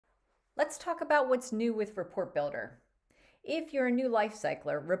Let's talk about what's new with Report Builder. If you're a new life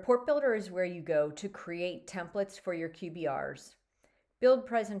cycler, Report Builder is where you go to create templates for your QBRs, build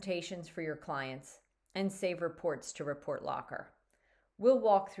presentations for your clients, and save reports to Report Locker. We'll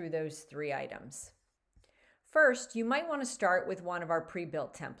walk through those 3 items. First, you might want to start with one of our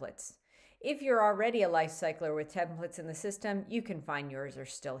pre-built templates. If you're already a life cycler with templates in the system, you can find yours are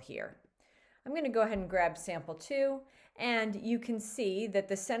still here. I'm going to go ahead and grab sample 2, and you can see that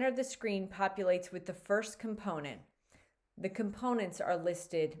the center of the screen populates with the first component. The components are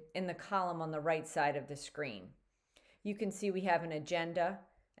listed in the column on the right side of the screen. You can see we have an agenda,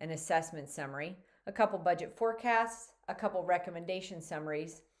 an assessment summary, a couple budget forecasts, a couple recommendation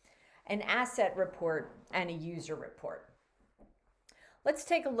summaries, an asset report, and a user report. Let's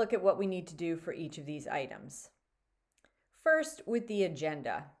take a look at what we need to do for each of these items. First, with the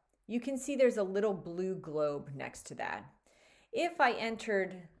agenda, you can see there's a little blue globe next to that. If I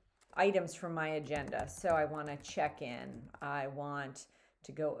entered items from my agenda, so I want to check in, I want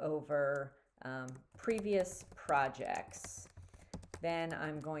to go over previous projects, then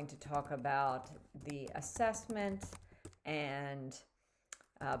I'm going to talk about the assessment and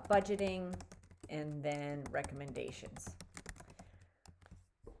budgeting, and then recommendations.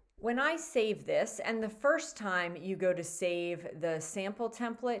 When I save this, and the first time you go to save the sample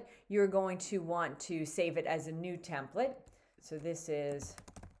template, you're going to want to save it as a new template. So this is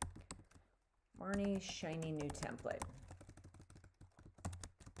Marnie's shiny new template.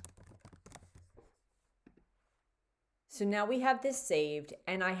 So now we have this saved,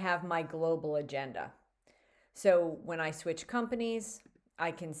 and I have my global agenda. So when I switch companies, I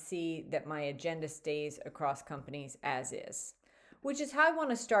can see that my agenda stays across companies as is, which is how I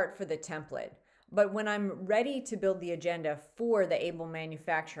want to start for the template. But when I'm ready to build the agenda for the Able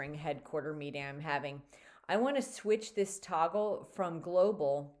Manufacturing headquarter meeting I'm having, I want to switch this toggle from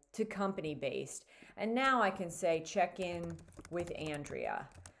global to company-based. And now I can say check in with Andrea.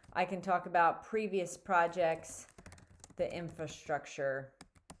 I can talk about previous projects, the infrastructure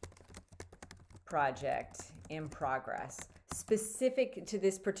project in progress, specific to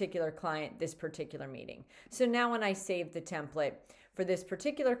this particular client, this particular meeting. So now when I save the template for this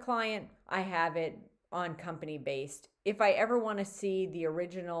particular client, I have it on company based. If I ever want to see the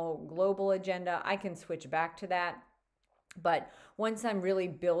original global agenda, I can switch back to that. But once I'm really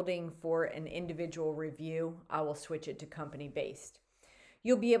building for an individual review, I will switch it to company based.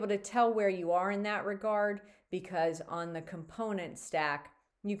 You'll be able to tell where you are in that regard because on the component stack,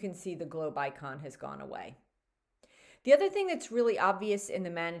 you can see the globe icon has gone away. The other thing that's really obvious in the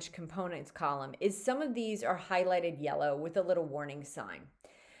Manage Components column is some of these are highlighted yellow with a little warning sign.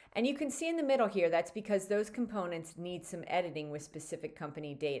 And you can see in the middle here, that's because those components need some editing with specific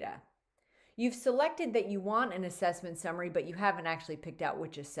company data. You've selected that you want an assessment summary, but you haven't actually picked out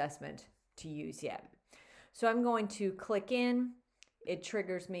which assessment to use yet. So I'm going to click in. It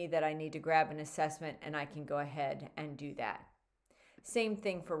triggers me that I need to grab an assessment, and I can go ahead and do that. Same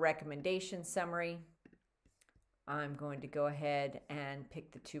thing for recommendation summary. I'm going to go ahead and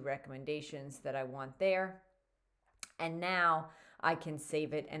pick the 2 recommendations that I want there. And now I can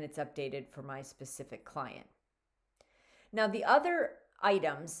save it and it's updated for my specific client. Now the other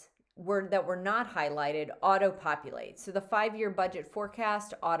items that were not highlighted auto-populate. So the 5-year budget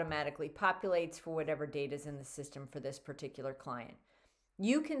forecast automatically populates for whatever data is in the system for this particular client.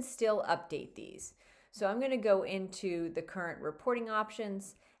 You can still update these. So I'm going to go into the current reporting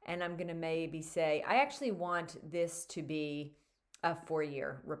options, and I'm going to maybe say, I actually want this to be a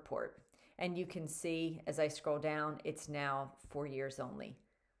 4-year report. And you can see as I scroll down, it's now 4 years only.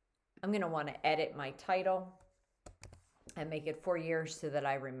 I'm going to want to edit my title and make it 4 years so that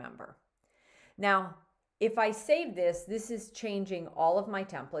I remember. Now, if I save this, this is changing all of my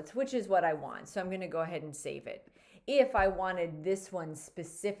templates, which is what I want. So I'm going to go ahead and save it. If I wanted this one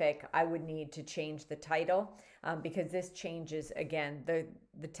specific, I would need to change the title because this changes, again,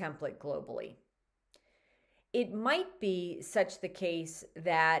 the template globally. It might be such the case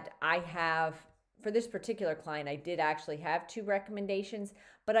that I have, for this particular client, I did actually have 2 recommendations,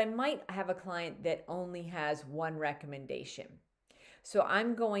 but I might have a client that only has 1 recommendation. So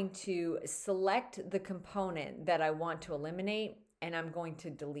I'm going to select the component that I want to eliminate, and I'm going to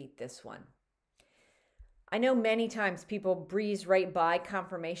delete this one. I know many times people breeze right by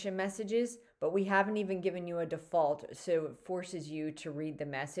confirmation messages, but we haven't even given you a default, so it forces you to read the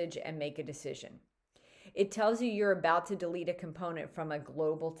message and make a decision. It tells you you're about to delete a component from a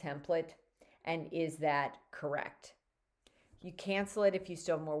global template, and is that correct? You cancel it if you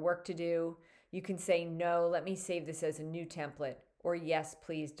still have more work to do. You can say, no, let me save this as a new template, or yes,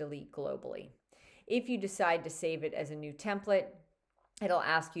 please delete globally. If you decide to save it as a new template, It'll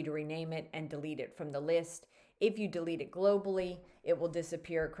ask you to rename it and delete it from the list. If you delete it globally, it will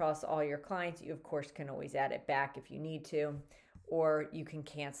disappear across all your clients. You, of course, can always add it back if you need to, or you can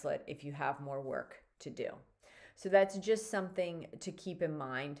cancel it if you have more work to do. So that's just something to keep in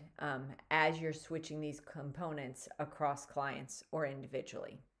mind as you're switching these components across clients or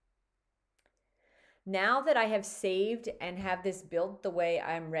individually. Now that I have saved and have this built the way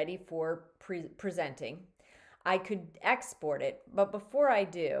I'm ready for presenting, I could export it, but before I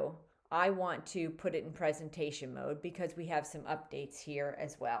do, I want to put it in presentation mode because we have some updates here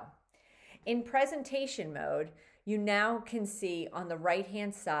as well. In presentation mode, you now can see on the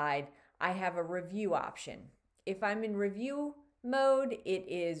right-hand side, I have a review option. If I'm in review mode, it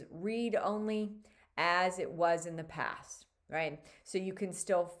is read only as it was in the past, right? So you can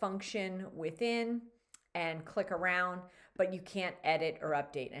still function within and click around, but you can't edit or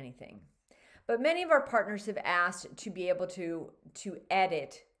update anything. But many of our partners have asked to be able to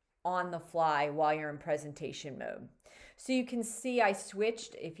edit on the fly while you're in presentation mode. So you can see I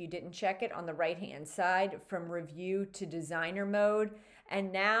switched, if you didn't check it, on the right-hand side from review to designer mode.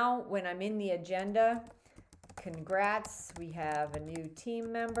 And now when I'm in the agenda, congrats, we have a new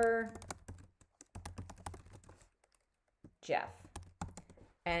team member, Jeff.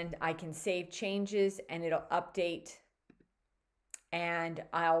 And I can save changes and it'll update, and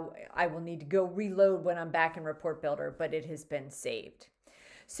I will need to go reload when I'm back in Report Builder, but it has been saved.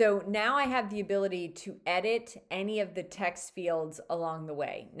 So now I have the ability to edit any of the text fields along the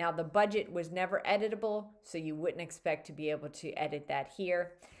way. Now the budget was never editable, so you wouldn't expect to be able to edit that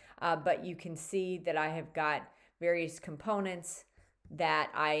here, but you can see that I have got various components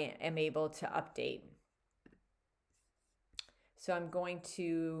that I am able to update. So I'm going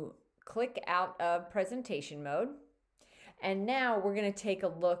to click out of presentation mode. And now we're going to take a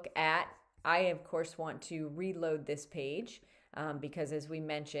look at, I of course want to reload this page because as we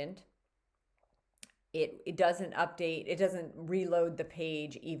mentioned, it doesn't update, it doesn't reload the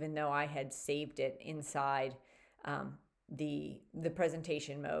page even though I had saved it inside the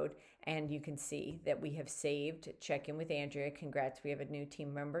presentation mode. And you can see that we have saved, check in with Andrea, congrats, we have a new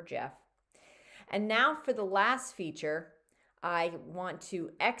team member, Jeff. And now for the last feature, I want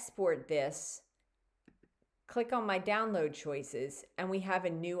to export this, click on my download choices, and we have a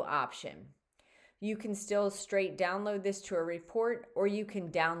new option. You can still straight download this to a report, or you can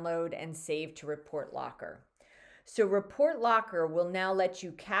download and save to Report Locker. So Report Locker will now let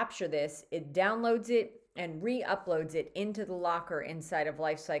you capture this. It downloads it and re-uploads it into the locker inside of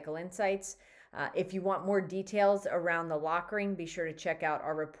Lifecycle Insights. If you want more details around the lockering, be sure to check out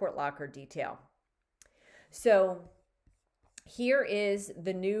our Report Locker detail. So here is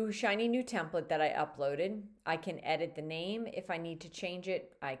the new shiny new template that I uploaded. I can edit the name if I need to change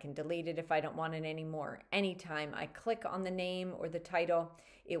it. I can delete it if I don't want it anymore. Anytime I click on the name or the title,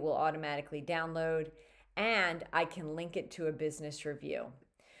 it will automatically download, and I can link it to a business review.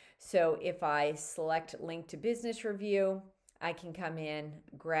 So if I select link to business review, I can come in,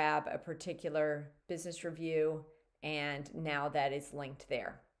 grab a particular business review, and now that is linked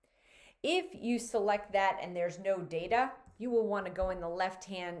there. If you select that and there's no data, you will want to go in the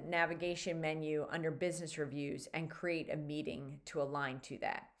left-hand navigation menu under business reviews and create a meeting to align to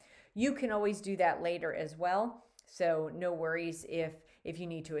that. You can always do that later as well, so no worries if you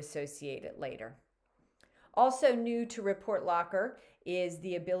need to associate it later. Also new to Report Locker is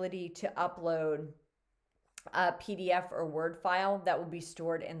the ability to upload a PDF or Word file that will be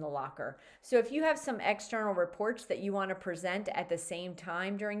stored in the locker. So if you have some external reports that you want to present at the same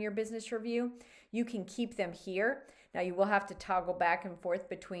time during your business review, you can keep them here. Now you will have to toggle back and forth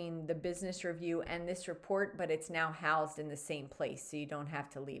between the business review and this report, but it's now housed in the same place, so you don't have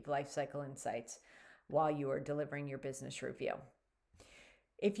to leave Lifecycle Insights while you are delivering your business review.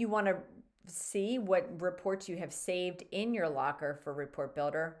 If you want to see what reports you have saved in your locker for Report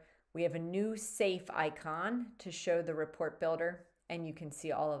Builder, we have a new safe icon to show the Report Builder, and you can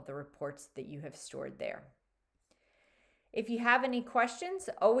see all of the reports that you have stored there. If you have any questions,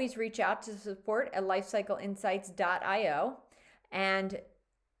 always reach out to support at lifecycleinsights.io, and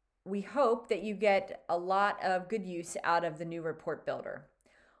we hope that you get a lot of good use out of the new Report Builder.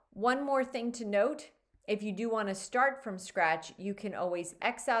 One more thing to note, if you do want to start from scratch, you can always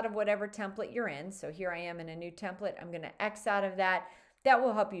X out of whatever template you're in. So here I am in a new template. I'm going to X out of that. That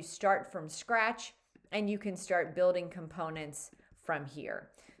will help you start from scratch, and you can start building components from here.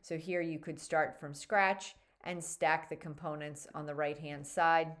 So here you could start from scratch and stack the components on the right-hand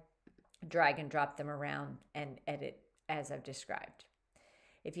side, drag and drop them around, and edit as I've described.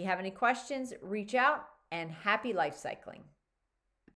 If you have any questions, reach out, and happy life cycling.